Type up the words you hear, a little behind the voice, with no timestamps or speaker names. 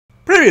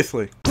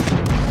Previously.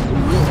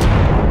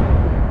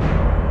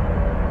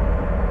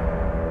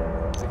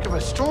 Think of a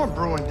storm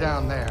brewing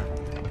down there.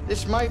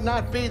 This might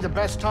not be the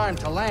best time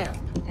to land.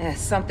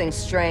 Something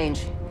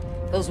strange.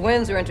 Those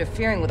winds are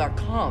interfering with our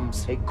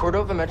comms. Hey,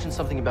 Cordova mentioned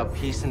something about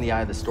peace in the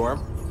eye of the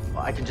storm.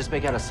 Well, I can just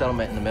make out a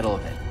settlement in the middle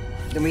of it.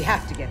 Then we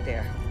have to get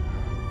there.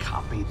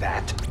 Copy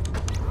that.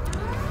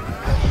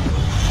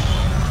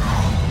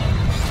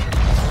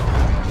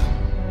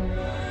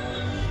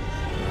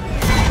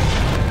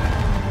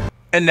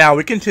 And now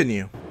we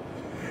continue.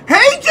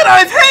 Hey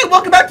Jedi! Hey!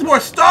 Welcome back to more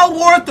Star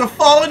Wars The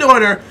Fallen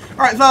Order!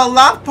 Alright, so the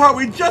last part,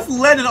 we just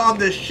landed on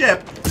this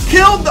ship,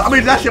 killed the,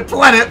 that ship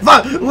planet,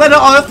 but landed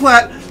on this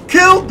planet,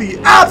 killed the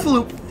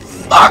absolute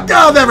fuck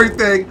out of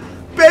everything,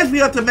 basically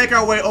have to make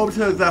our way over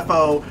to the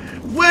Zepho,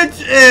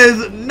 which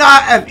is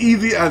not as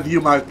easy as you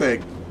might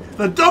think.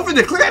 So don't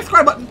forget to click that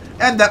subscribe button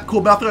and that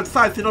cool bell to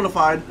decide to be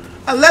notified,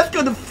 and let's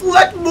go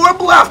deflect more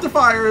blaster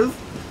fires.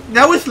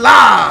 Now we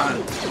slide!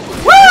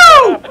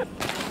 Woo!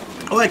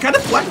 Oh, I kind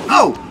of flex.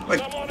 Oh,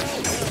 like,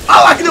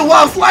 oh, I can do it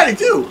while I'm sliding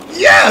too.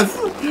 Yes,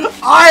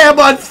 I am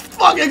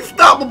fucking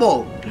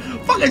stoppable.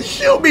 Fucking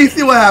shoot me,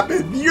 see what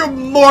happens. Your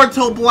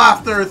mortal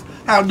blasters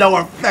have no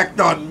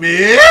effect on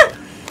me. Yeah,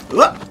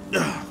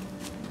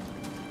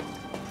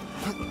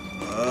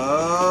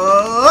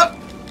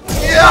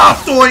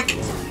 stoink.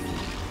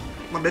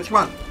 Come on, bitch, come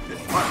on.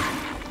 Come on.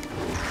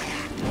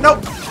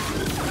 Nope.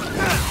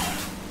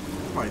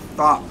 My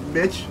thought,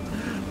 bitch.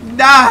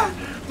 Nah.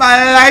 My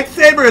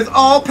lightsaber is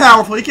all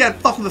powerful. You can't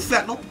fuck with a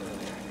sentinel.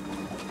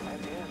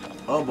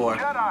 Oh boy.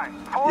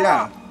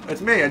 Yeah,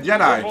 it's me, a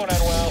Jedi.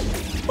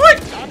 Fight!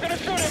 Fight!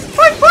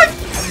 Fight!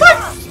 Fight!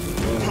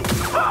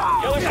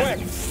 Kill it quick.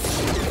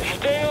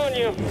 Stay on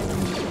you.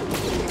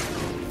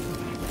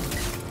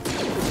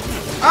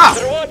 Ah!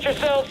 Better watch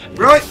yourselves.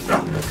 Really?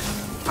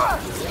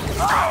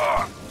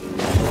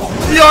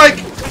 Yoink!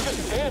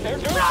 Man, they're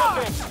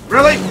doing something.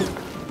 Really?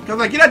 Cause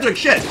like you're not doing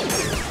shit.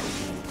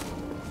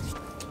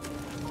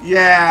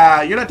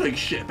 Yeah, you're not doing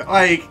shit. But,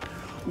 like,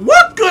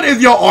 what good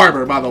is your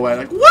armor, by the way?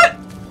 Like, what?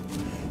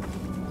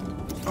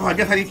 Oh, I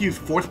guess I need to use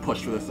force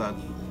push for this then.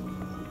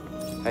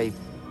 I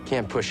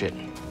can't push it.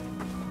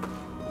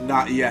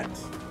 Not yet.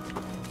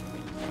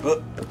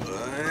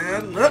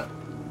 And,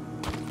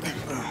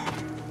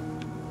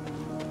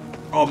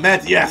 oh,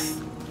 meds, yes.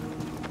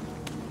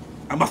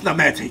 I must not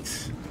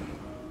meditate.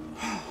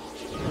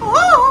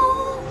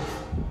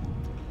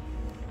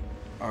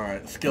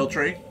 Alright, skill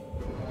tree.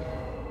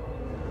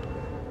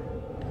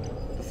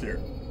 Here.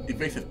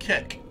 Evasive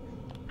kick.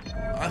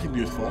 That seems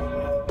useful.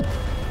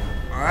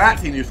 That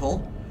seems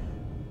useful.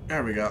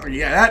 There we go.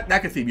 Yeah,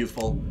 that can seem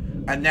useful.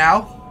 And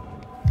now,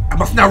 I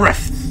must now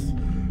rest.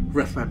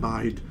 Rest my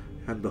mind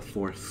and the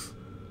force.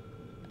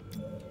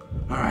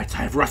 Alright,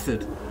 I have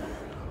rested.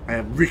 I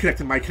am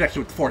reconnecting my connection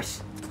with the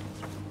force.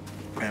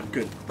 I am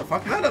good. The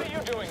fuck? What are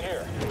you doing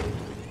here?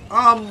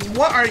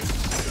 What are you?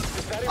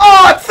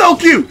 Oh, it's so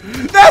cute!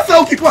 That's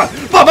so cute! Come on!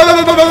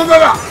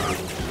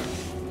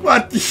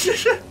 What?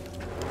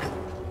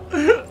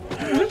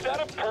 Is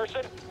that a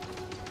person?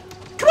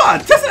 Come on,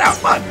 test it out,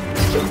 come on!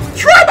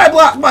 Try my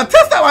blast, come on,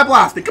 test out my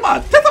blasting, come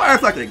on, test out my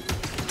reflecting!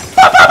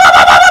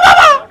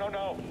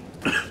 No.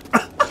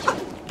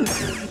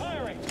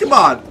 Come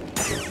on!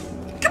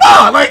 Come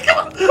on, like, come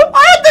on!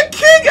 I am the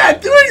king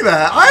at doing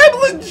that! I am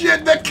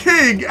legit the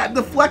king at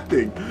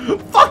deflecting!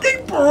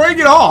 Fucking bring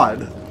it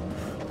on!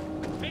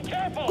 Be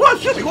careful! Come on,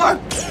 shoot me, come on!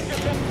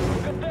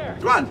 Good there.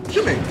 Come on,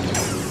 shoot me!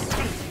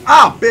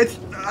 Ah, bitch!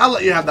 I'll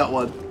let you have that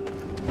one.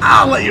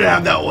 I'll let you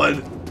have that one!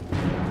 You're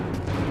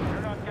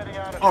not getting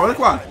out of Oh, really?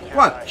 Come on, come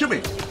on, shoot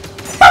me!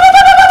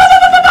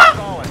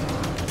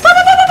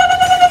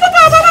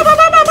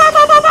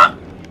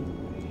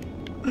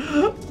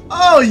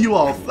 Oh, you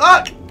all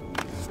suck!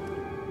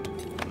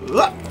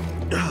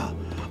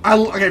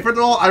 Okay, first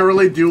of all, I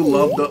really do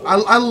love the.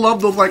 I love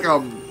those like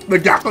the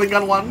grappling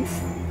gun ones.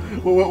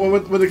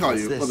 What do they call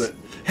you? What's it?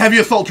 Heavy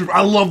assault trooper.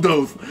 I love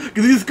those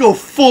because you just go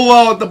full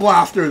on with the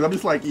blasters. I'm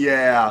just like,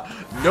 yeah.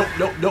 Nope.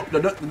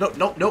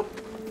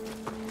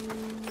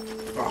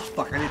 Oh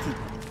fuck! I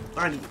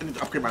need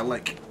to upgrade my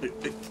link.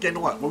 Scan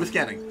what? What are we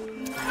scanning?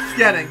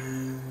 Scanning.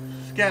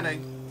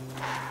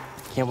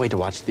 Can't wait to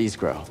watch these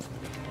grow.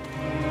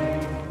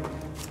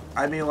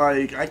 I mean,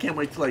 like, I can't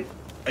wait to like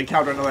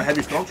encounter another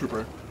heavy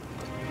stormtrooper.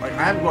 Like,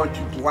 I'm going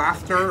to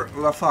blaster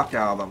the fuck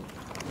out of them.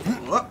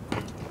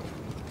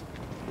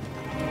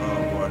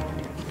 Oh boy.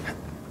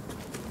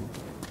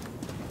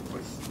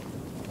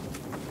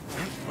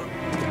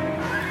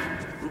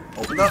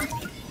 Open up.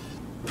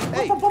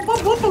 Hey. What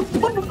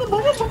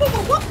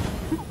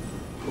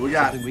we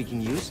got? Something we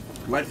can use?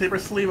 Lightsaber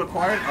sleeve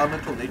acquired,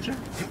 elemental nature.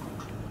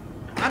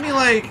 I mean,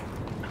 like,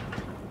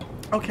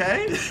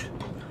 okay.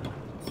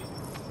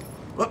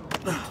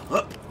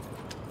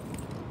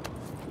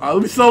 It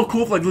would be so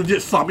cool if, like,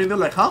 legit saw me and they're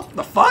like, huh?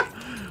 The fuck?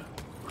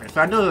 Okay, so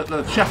I know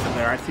the chest in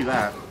there, I see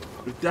that.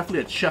 There's definitely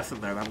a chest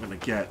in there that I'm gonna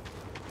get.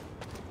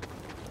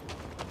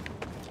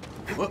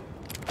 What?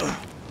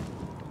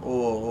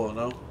 Oh,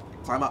 no.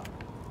 Climb up.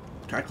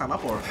 Can I climb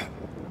up or?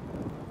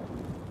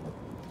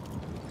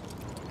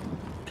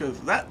 Because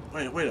that...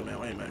 Wait a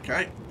minute.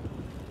 Okay.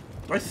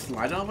 Do I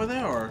slide over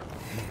there, or...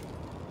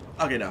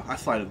 Okay, no. I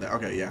slide in there.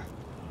 Okay, yeah.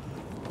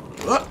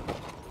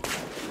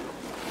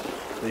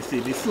 They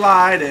see me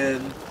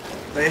sliding.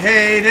 They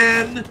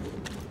hating.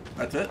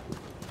 That's it?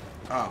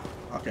 Oh.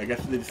 Okay, I guess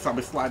they just saw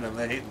me sliding and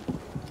they hating.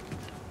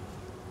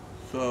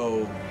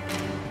 So...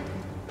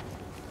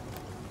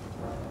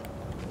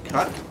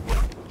 Cut.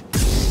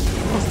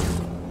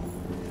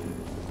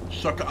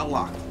 Sucker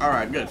unlocked.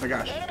 Alright, good. So I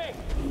got it.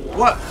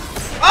 What?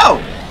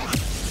 Oh!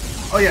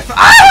 Oh, yes.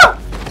 Ah!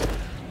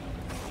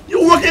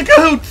 You work in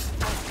cahoots!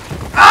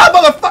 Ah,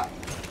 motherfucker!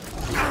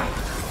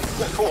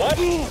 What?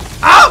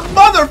 Ah,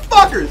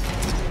 motherfuckers!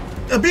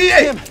 A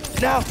BA!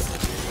 Now!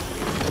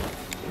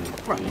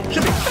 Come on,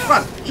 shoot me! Come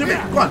on, shoot me!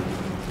 Come on!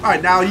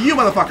 Alright, now you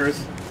motherfuckers!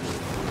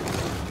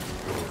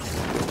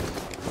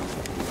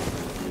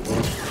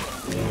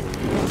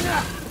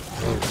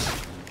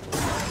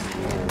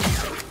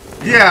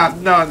 Yeah,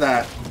 none of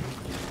that.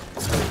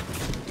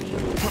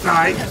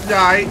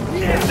 Die.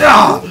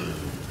 No!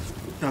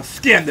 Now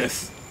scan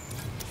this.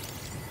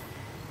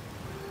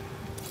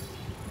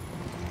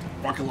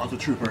 Walking along the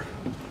trooper.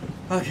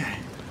 Okay.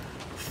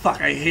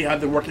 Fuck, I hate how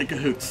they're working in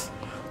cahoots.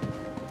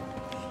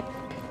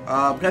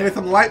 Can I get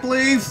some light,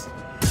 please?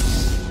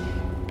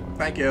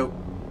 Thank you.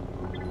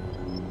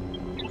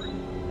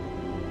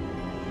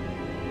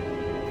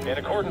 In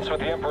accordance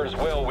with the Emperor's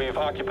will, we've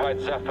occupied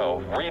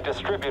Zepho,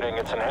 redistributing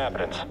its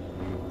inhabitants.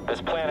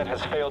 This planet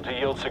has failed to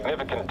yield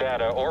significant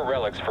data or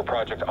relics for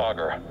Project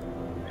Augur.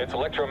 Its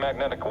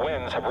electromagnetic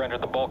winds have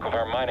rendered the bulk of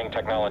our mining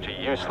technology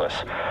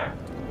useless.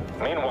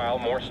 Meanwhile,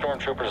 more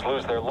stormtroopers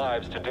lose their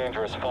lives to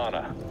dangerous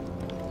fauna.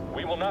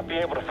 We will not be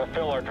able to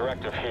fulfill our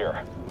directive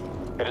here.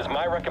 It is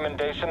my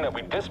recommendation that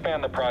we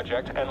disband the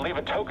project and leave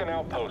a token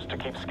outpost to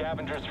keep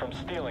scavengers from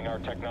stealing our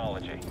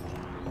technology.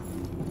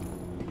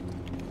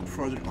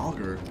 Project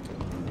Augur?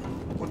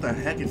 What the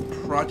heck is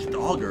Project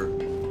Augur?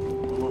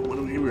 What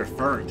are you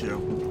referring to?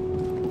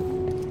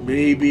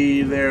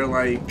 Maybe they're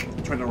like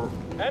trying to...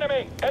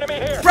 Enemy! Enemy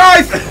here!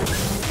 Rise!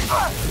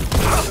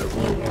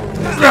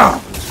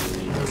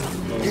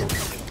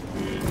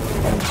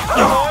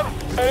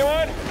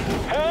 Anyone?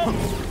 Help!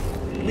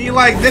 Me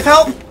like this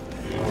help?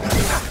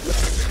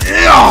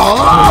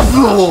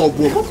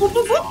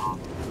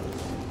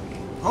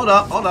 Hold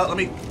up, let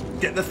me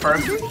get this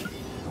first.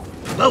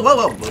 Whoa.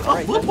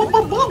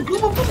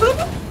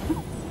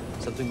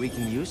 Something we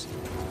can use?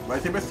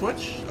 Lightsaber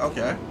switch?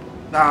 Okay.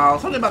 Now,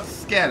 something about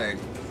scanning.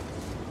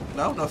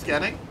 No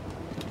scanning?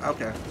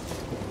 Okay.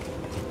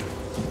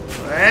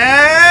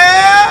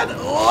 And...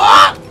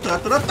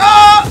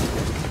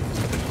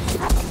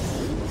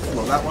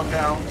 Slow that one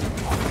down.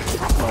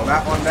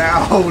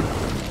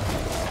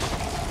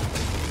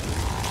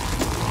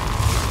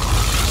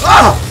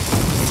 Ah!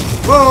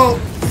 Whoa!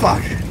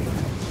 Fuck.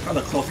 That was a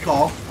close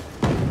call.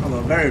 That was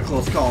a very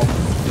close call.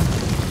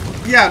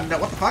 Yeah, no,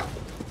 what the fuck?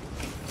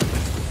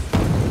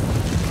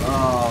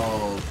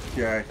 Oh,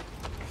 okay.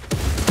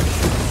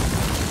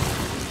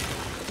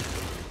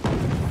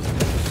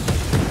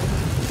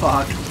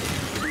 Fuck.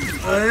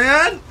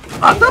 And...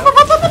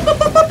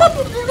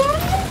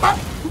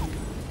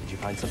 Did you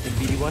find something,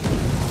 BD-1?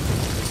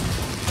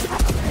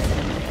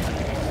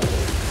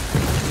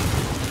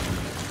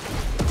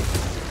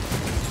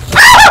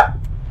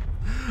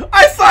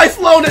 I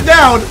slowed it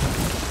down!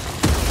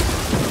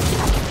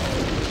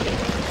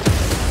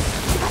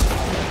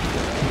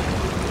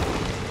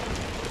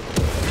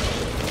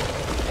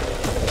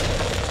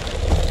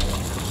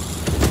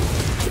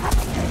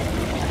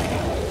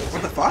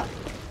 What the fuck?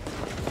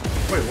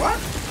 Wait, what?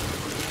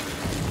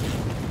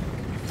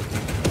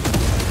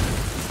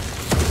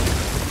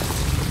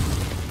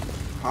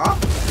 Huh?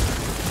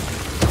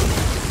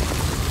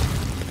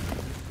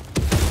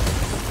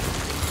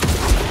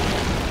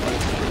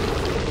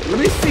 Let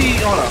me see,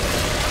 hold up.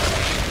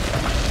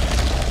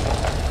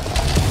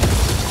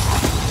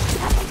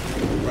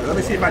 Right, let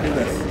me see if I do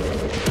this.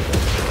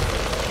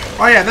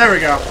 Oh yeah, there we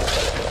go.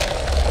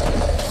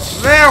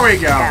 There we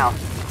go. Now,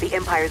 the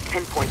Empire's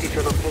pinpointed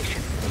your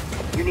location.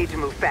 You need to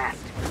move fast.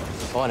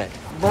 On it.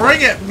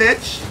 Bring it,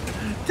 bitch!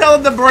 Tell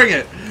them to bring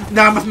it!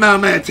 Now I must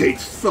meditate,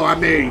 so I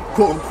may,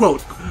 quote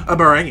unquote,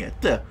 bring it.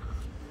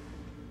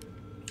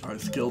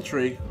 Alright, skill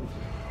tree.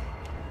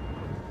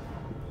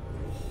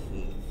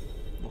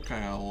 What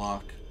kind of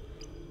unlock?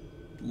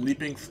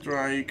 Leaping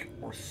strike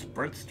or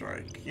sprint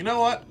strike? You know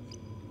what?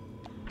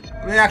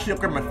 Let me actually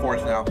upgrade my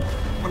force now.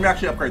 Let me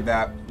actually upgrade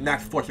that.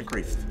 Next force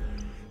increased.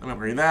 I'm gonna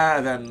upgrade that,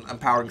 and then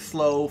empowering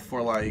slow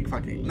for like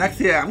fucking next.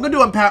 Yeah, I'm gonna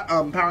do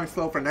empowering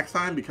slow for next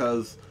time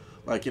because,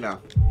 like, you know,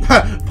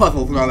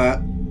 puzzles and all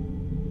that.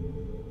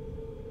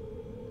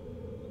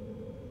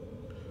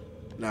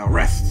 Now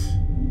rest.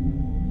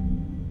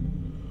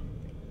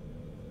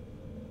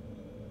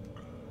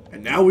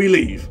 And now we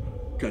leave,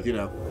 because you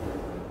know.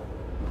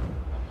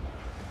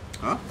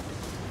 Huh?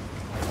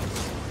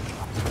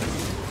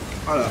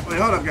 Hold up, wait,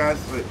 hold up, guys.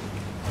 Wait.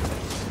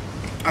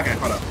 Okay,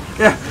 hold up.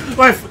 Yeah,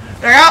 wait.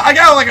 I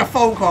got like a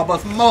phone call, but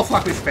it's most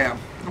likely spam.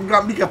 I'm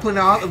gonna be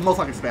completely honest, it's most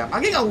likely spam.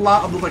 I'm getting a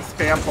lot of those like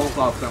spam phone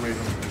calls for some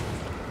reason.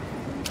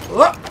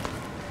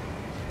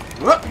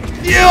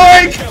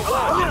 Yoink!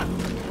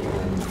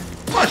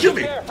 Come on, shoot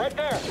me! Right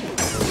there.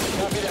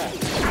 Copy that.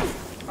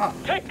 Oh.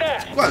 Take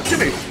that. Come on, shoot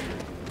me!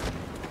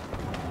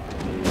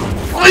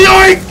 Oh,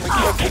 yoink!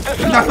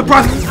 Not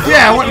surprising.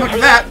 Yeah, I wasn't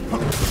looking at that.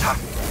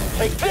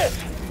 Take this.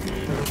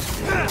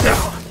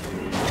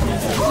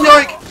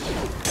 Yoink!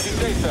 You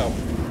say so.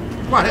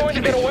 Come on, Going to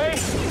hit get me. away?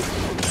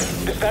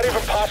 Is that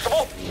even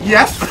possible?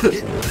 Yes!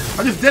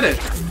 I just did it.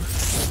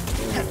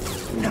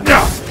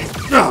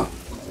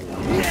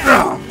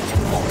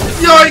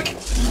 Yoink!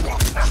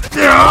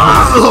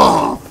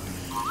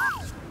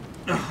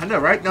 I know,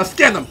 right? Now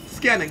scan them.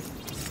 Scanning.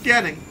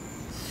 Scanning.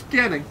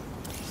 Scanning.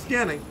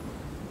 Scanning.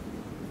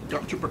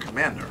 Dark Trooper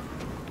Commander.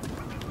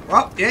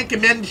 Well, he ain't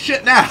commanding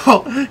shit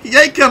now. He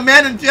ain't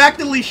commanding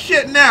jackily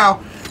shit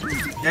now.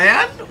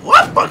 And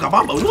what?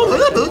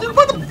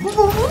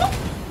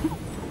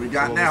 We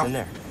got now. In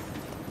there?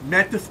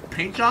 Mantis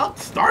paint job?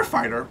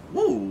 Starfighter?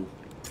 Woo.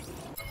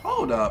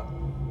 Hold up.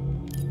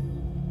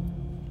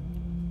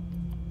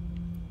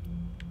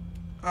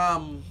 I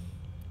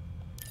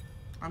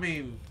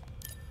mean,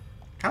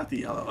 kind of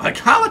the yellow. I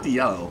kind of like the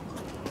yellow.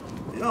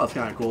 The yellow's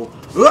kind of cool.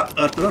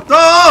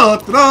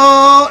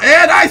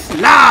 And I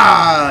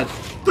slide!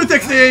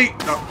 260!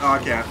 No, I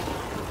can't.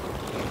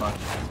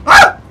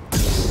 Ah!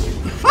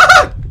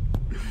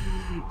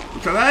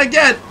 Try that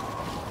again.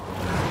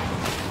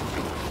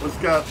 Let's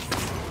go.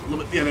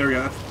 Yeah, there we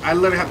go. I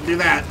literally have to do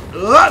that.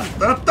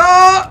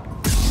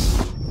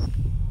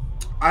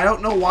 I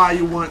don't know why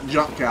you want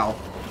jump, Cal.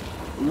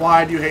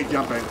 Why do you hate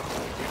jumping?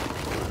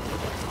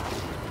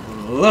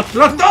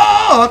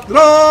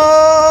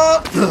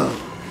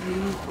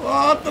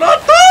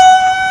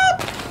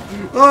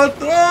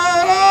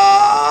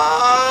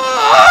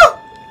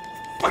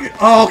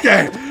 Oh,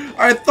 okay.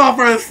 I thought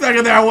for a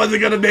second there I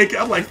wasn't gonna make it.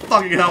 I'm like,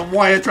 fucking hell,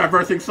 why am I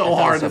traversing so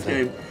hard in this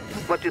game?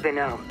 What do they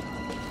know?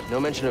 No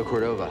mention of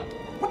Cordova.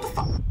 What the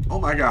fuck? Oh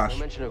my gosh. No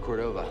mention of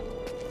Cordova.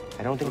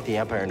 I don't think the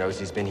Empire knows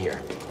he's been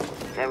here.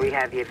 Then we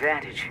have the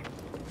advantage.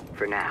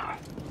 For now.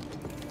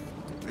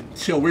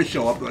 Until we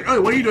show up, like,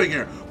 oh, what are you doing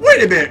here?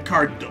 Wait a minute,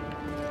 card.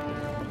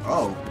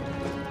 Oh.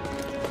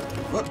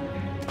 What?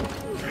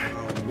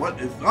 What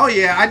is? Oh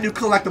yeah, I knew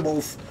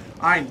collectibles.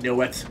 I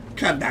knew it.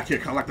 Come back here,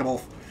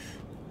 collectibles.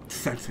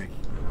 Sensing.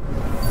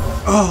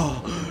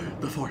 Oh,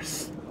 the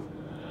Force.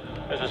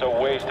 This is a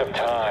waste of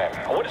time.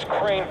 What is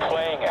Crane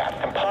playing at?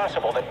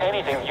 Impossible that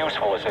anything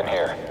useful is in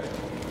here.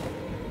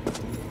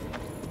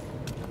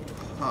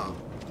 Huh.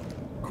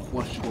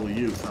 Questionable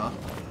use, huh?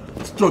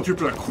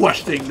 Stormtroopers are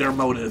questioning their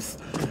motives.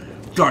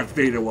 Darth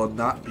Vader will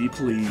not be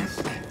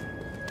pleased.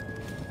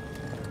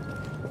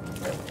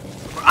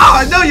 Oh,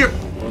 I know you're...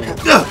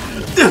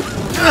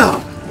 I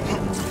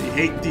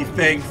hate these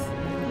things.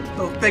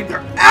 Those things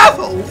are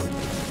assholes!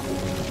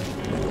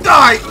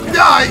 Die!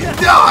 Die!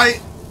 Die!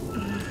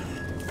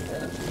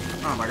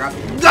 Oh my god.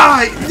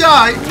 Die!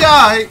 Die!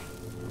 Die!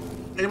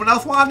 Anyone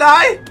else want to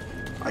die?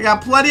 I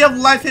got plenty of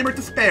lightsaber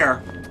to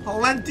spare.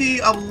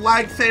 Plenty of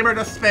lightsaber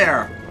to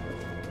spare.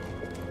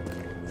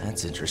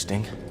 That's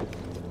interesting.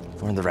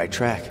 We're on the right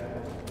track.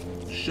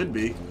 Should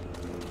be.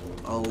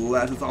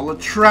 Unless it's all a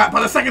trap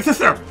by the second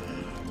sister!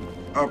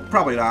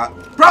 Probably not.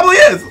 Probably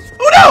is!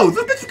 Who knows?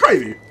 This bitch is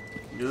crazy!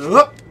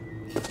 Yup.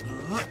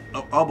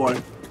 Oh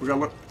boy. We're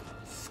gonna look.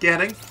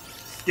 Scanning.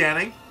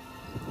 Scanning.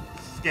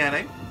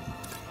 Scanning.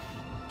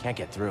 Can't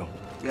get through.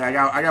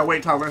 Yeah, I gotta wait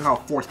until I learn how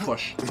to force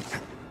push.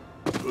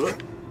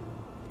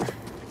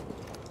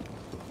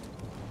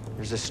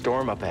 There's a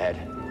storm up ahead.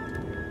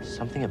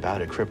 Something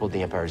about it crippled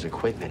the Empire's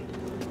equipment.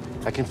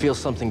 I can feel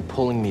something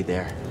pulling me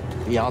there,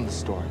 beyond the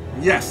storm.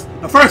 Yes,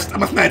 but first I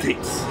must meditate.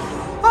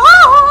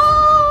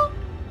 Ah!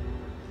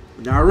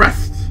 Now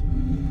rest.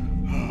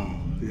 Oh,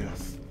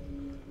 yes.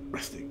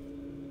 Resting.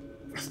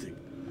 Resting.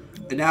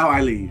 And now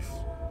I leave.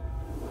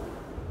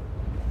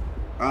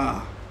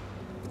 Ah.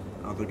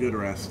 That was a good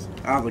rest.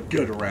 That was a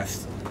good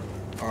rest.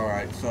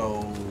 Alright,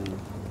 so...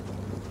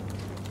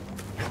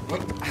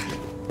 What?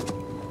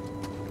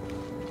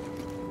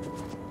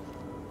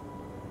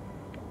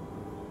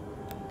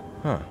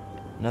 Huh.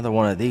 Another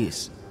one of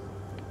these.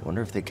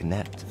 Wonder if they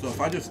connect. So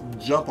if I just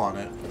jump on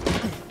it...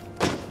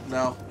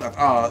 No,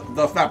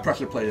 that's not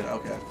pressure plated,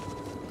 okay.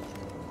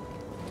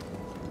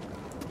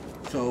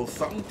 So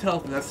something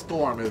tells me that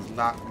storm is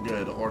not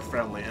good or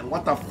friendly. And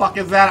what the fuck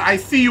is that? I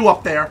see you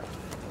up there!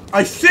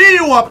 I see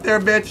you up there,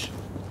 bitch!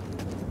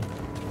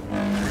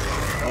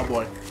 Oh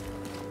boy.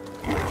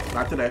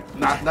 Not today.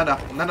 No.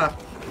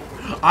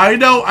 I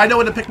know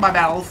when to pick my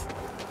battles.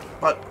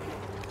 But...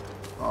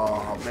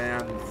 Oh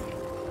man.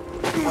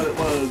 What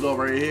is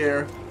over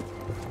here?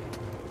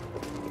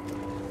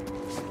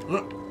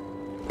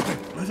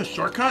 There's a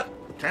shortcut?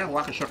 Can I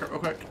unlock a shortcut real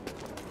quick?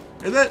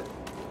 Is it?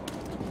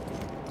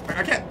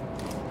 I can't.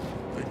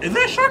 Is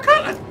there a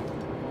shortcut?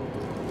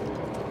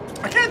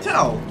 I can't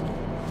tell.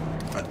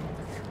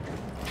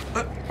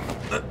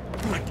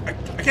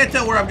 I can't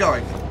tell where I'm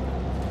going.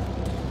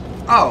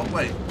 Oh,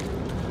 wait.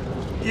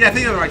 Yeah, I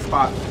think I'm in the right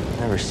spot.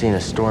 Never seen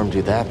a storm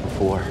do that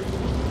before.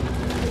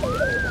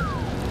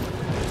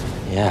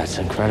 Yeah, it's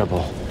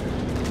incredible.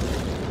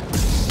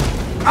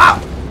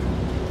 Ah!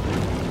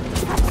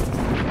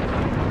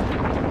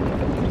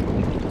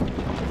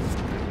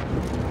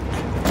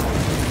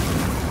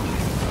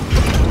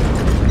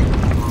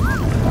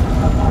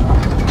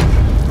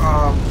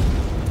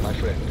 My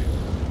friend,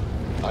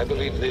 I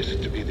believe this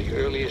to be the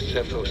earliest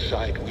Zepho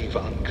site we've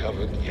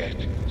uncovered yet,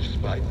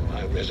 despite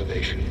my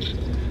reservations.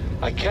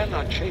 I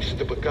cannot chase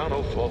the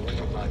Bogano fault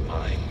from my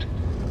mind.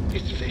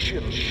 Its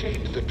vision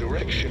shaped the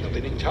direction of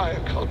an entire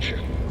culture.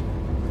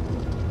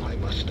 I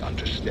must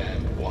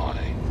understand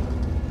why.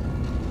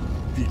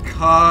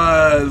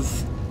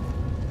 Because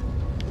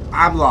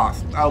I'm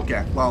lost.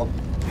 Okay, well.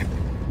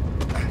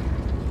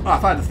 Oh, I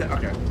thought I understand.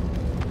 Okay.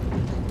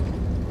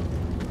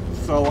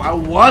 So I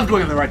was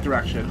going in the right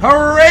direction.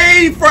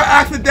 Hooray for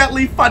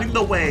accidentally finding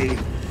the way.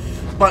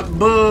 But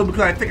boom,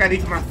 because I think I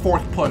need my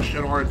fourth push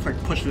in order to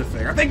like push this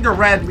thing. I think the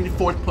red means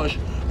fourth push,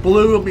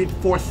 blue means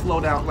force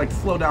slow down, like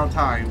slow down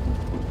time,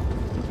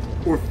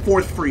 or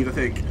force freeze. I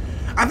think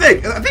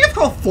it's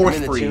called force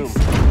freeze.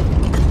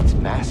 It's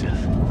massive.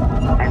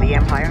 And the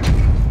Empire?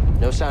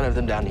 No sign of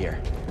them down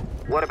here.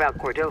 What about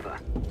Cordova?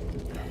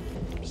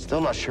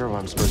 Still not sure what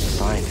I'm supposed to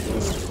find.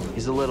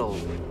 He's a little...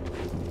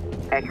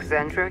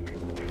 Eccentric?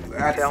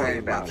 That's Tell me saying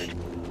about much. it.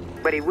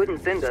 But he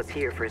wouldn't send us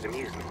here for his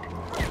amusement.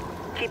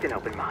 Keep an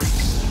open mind.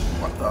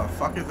 What the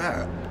fuck is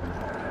that?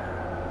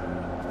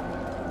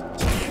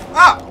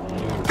 Ah!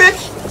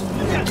 Bitch!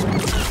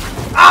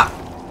 Ah!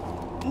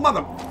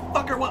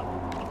 Motherfucker, what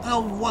the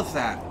hell was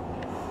that?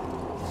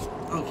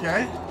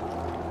 Okay.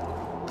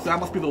 So that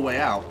must be the way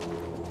out.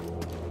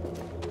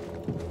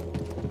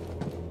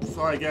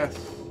 So I guess...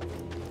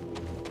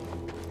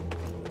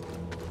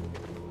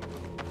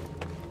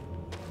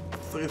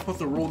 So you're supposed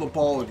to roll the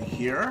ball in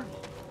here?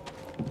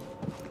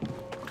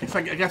 Okay, so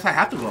I guess I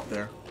have to go up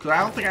there. Cause I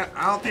don't think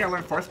I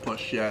learned force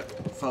push yet.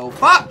 So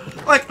fuck!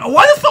 Like,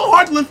 why is it so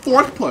hard to learn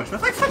force push?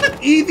 That's like such an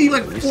easy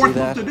like force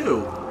move to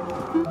do.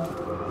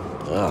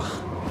 Ugh.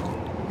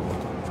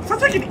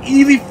 Such like an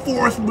easy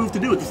force move to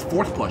do. It's just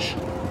force push.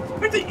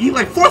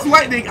 Like force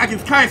lightning, I can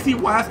kind of see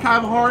why that's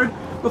kind of hard.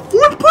 But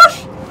force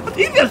push, that's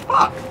easy as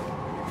fuck.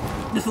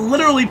 Just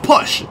literally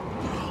push.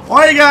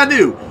 All you gotta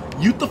do,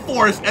 use the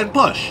force and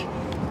push.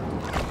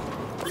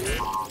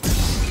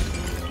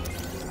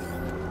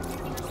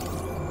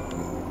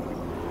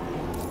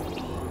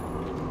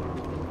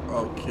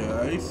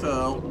 Okay,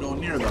 so go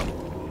near them.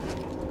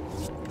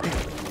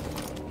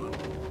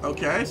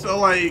 Okay, so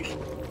like,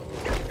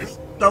 just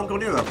don't go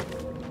near them.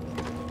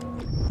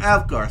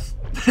 Of course.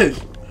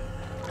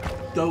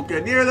 Don't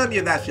get near them,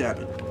 yeah, that should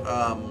happen.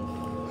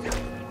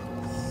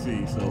 Let's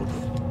see, so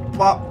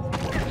pop,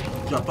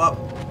 jump up,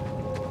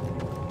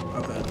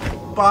 okay,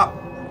 pop,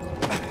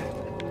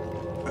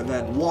 and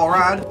then wall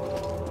ride,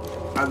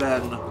 and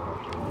then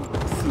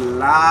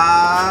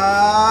slide.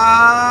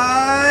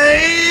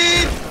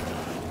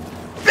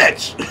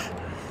 Bitch!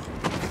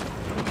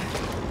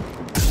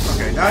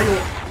 Okay, now you...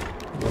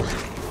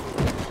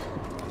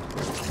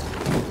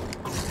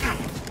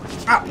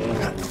 Ah!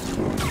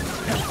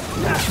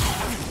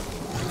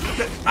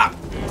 Ah!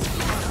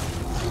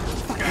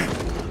 Okay.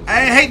 I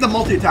hate the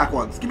multi-attack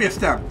ones. Give me a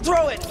stem.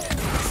 Throw it!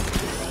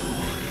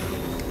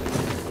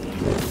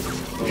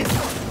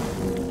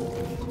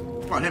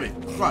 Come on, hit me.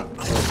 Come on.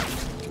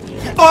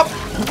 Bop!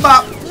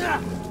 Bop!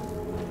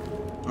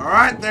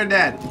 Alright, they're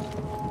dead.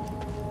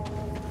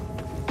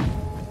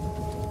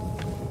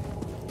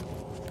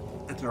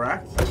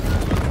 Interact.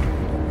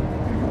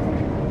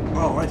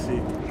 Oh, I see.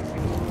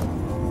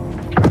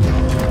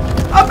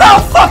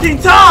 About fucking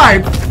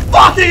time!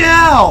 Fucking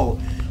hell!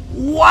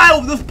 Why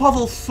was this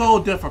puzzle so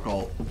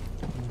difficult?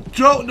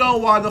 Don't know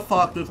why the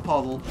fuck this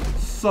puzzle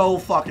so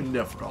fucking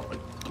difficult.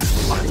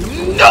 I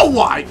know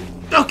why!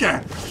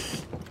 Okay.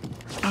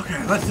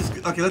 Okay, let's just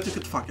get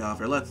the fuck out of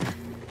here. Let's...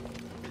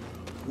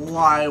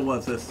 Why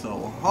was this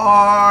so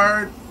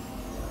hard?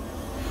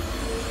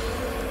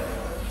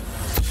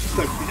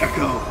 The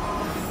echo.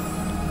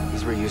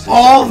 These were used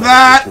All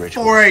that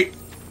for a...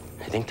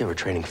 I think they were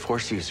training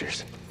force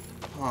users.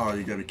 Oh,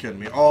 you gotta be kidding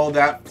me. All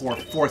that for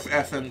force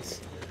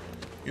essence.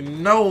 You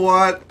know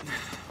what?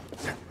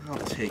 I'll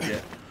take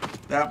it.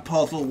 That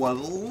puzzle was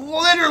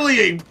literally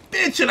a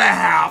bitch and a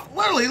half.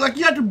 Literally, like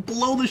you had to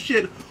blow the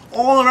shit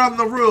all around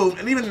the room,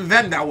 and even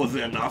then that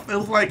wasn't enough. It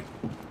was like,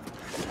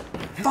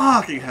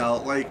 fucking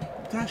hell,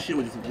 like that shit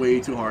was just way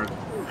too hard.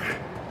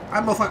 I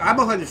most like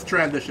just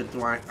transitioned to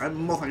like I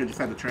most likely just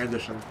had to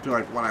transition to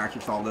like when I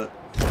actually solved it.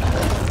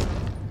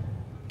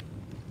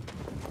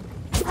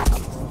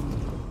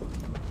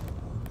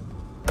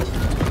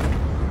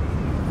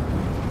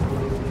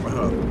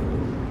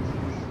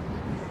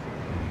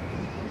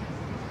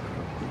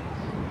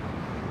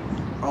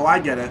 Oh, I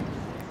get it.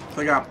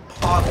 So I got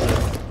pause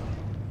this.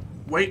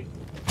 Wait.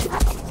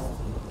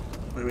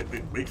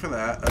 Wait for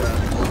that. And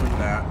then open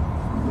that.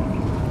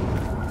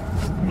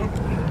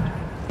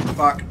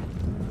 Fuck.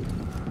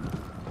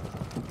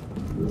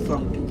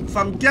 So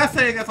I'm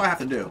guessing that's what I have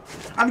to do.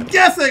 I'm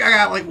guessing I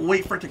gotta like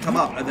wait for it to come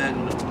up and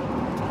then.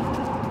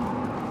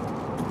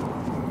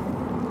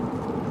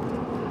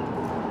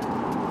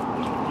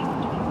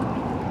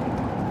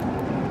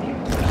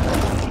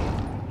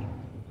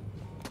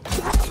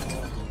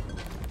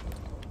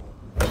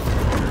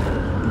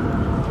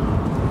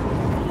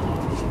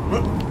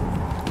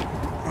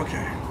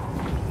 Okay.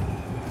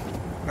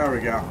 There we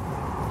go.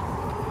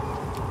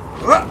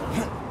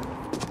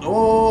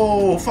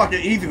 Oh, fucking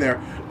easy there.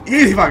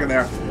 Easy fucking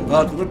there.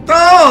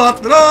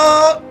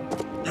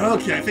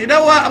 Okay, so you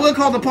know what? I'm gonna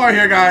call the part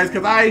here, guys,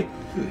 because I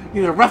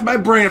need to rest my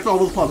brain after all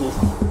those puzzles.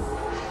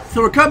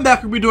 So we're coming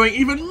back, we'll be doing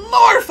even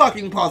more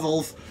fucking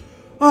puzzles.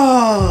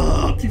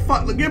 Oh,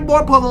 get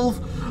more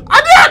puzzles.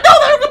 I didn't know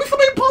there were gonna be so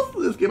many puzzles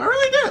in this game. I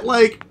really did.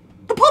 Like,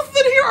 the puzzles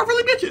in here are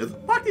really bitches.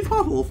 Fuck these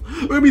puzzles.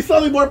 We're gonna be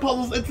solving more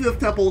puzzles into this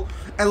temple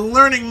and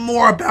learning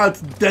more about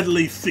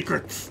deadly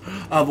secrets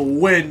of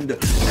wind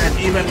and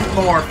even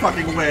more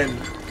fucking wind.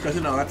 Because,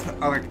 you know, that's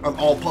like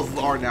all puzzles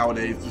are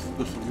nowadays,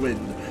 just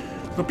wind.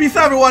 So peace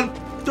out, everyone.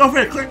 Don't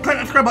forget to click that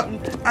subscribe button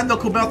and the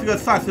cool bell to get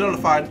signed so you're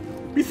notified.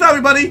 Peace out,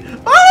 everybody.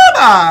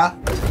 Bye-bye.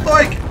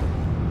 Like.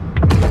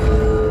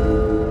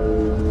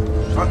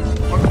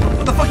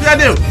 What the fuck did I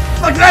do? What the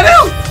fuck did I do?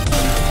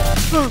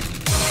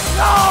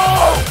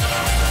 No!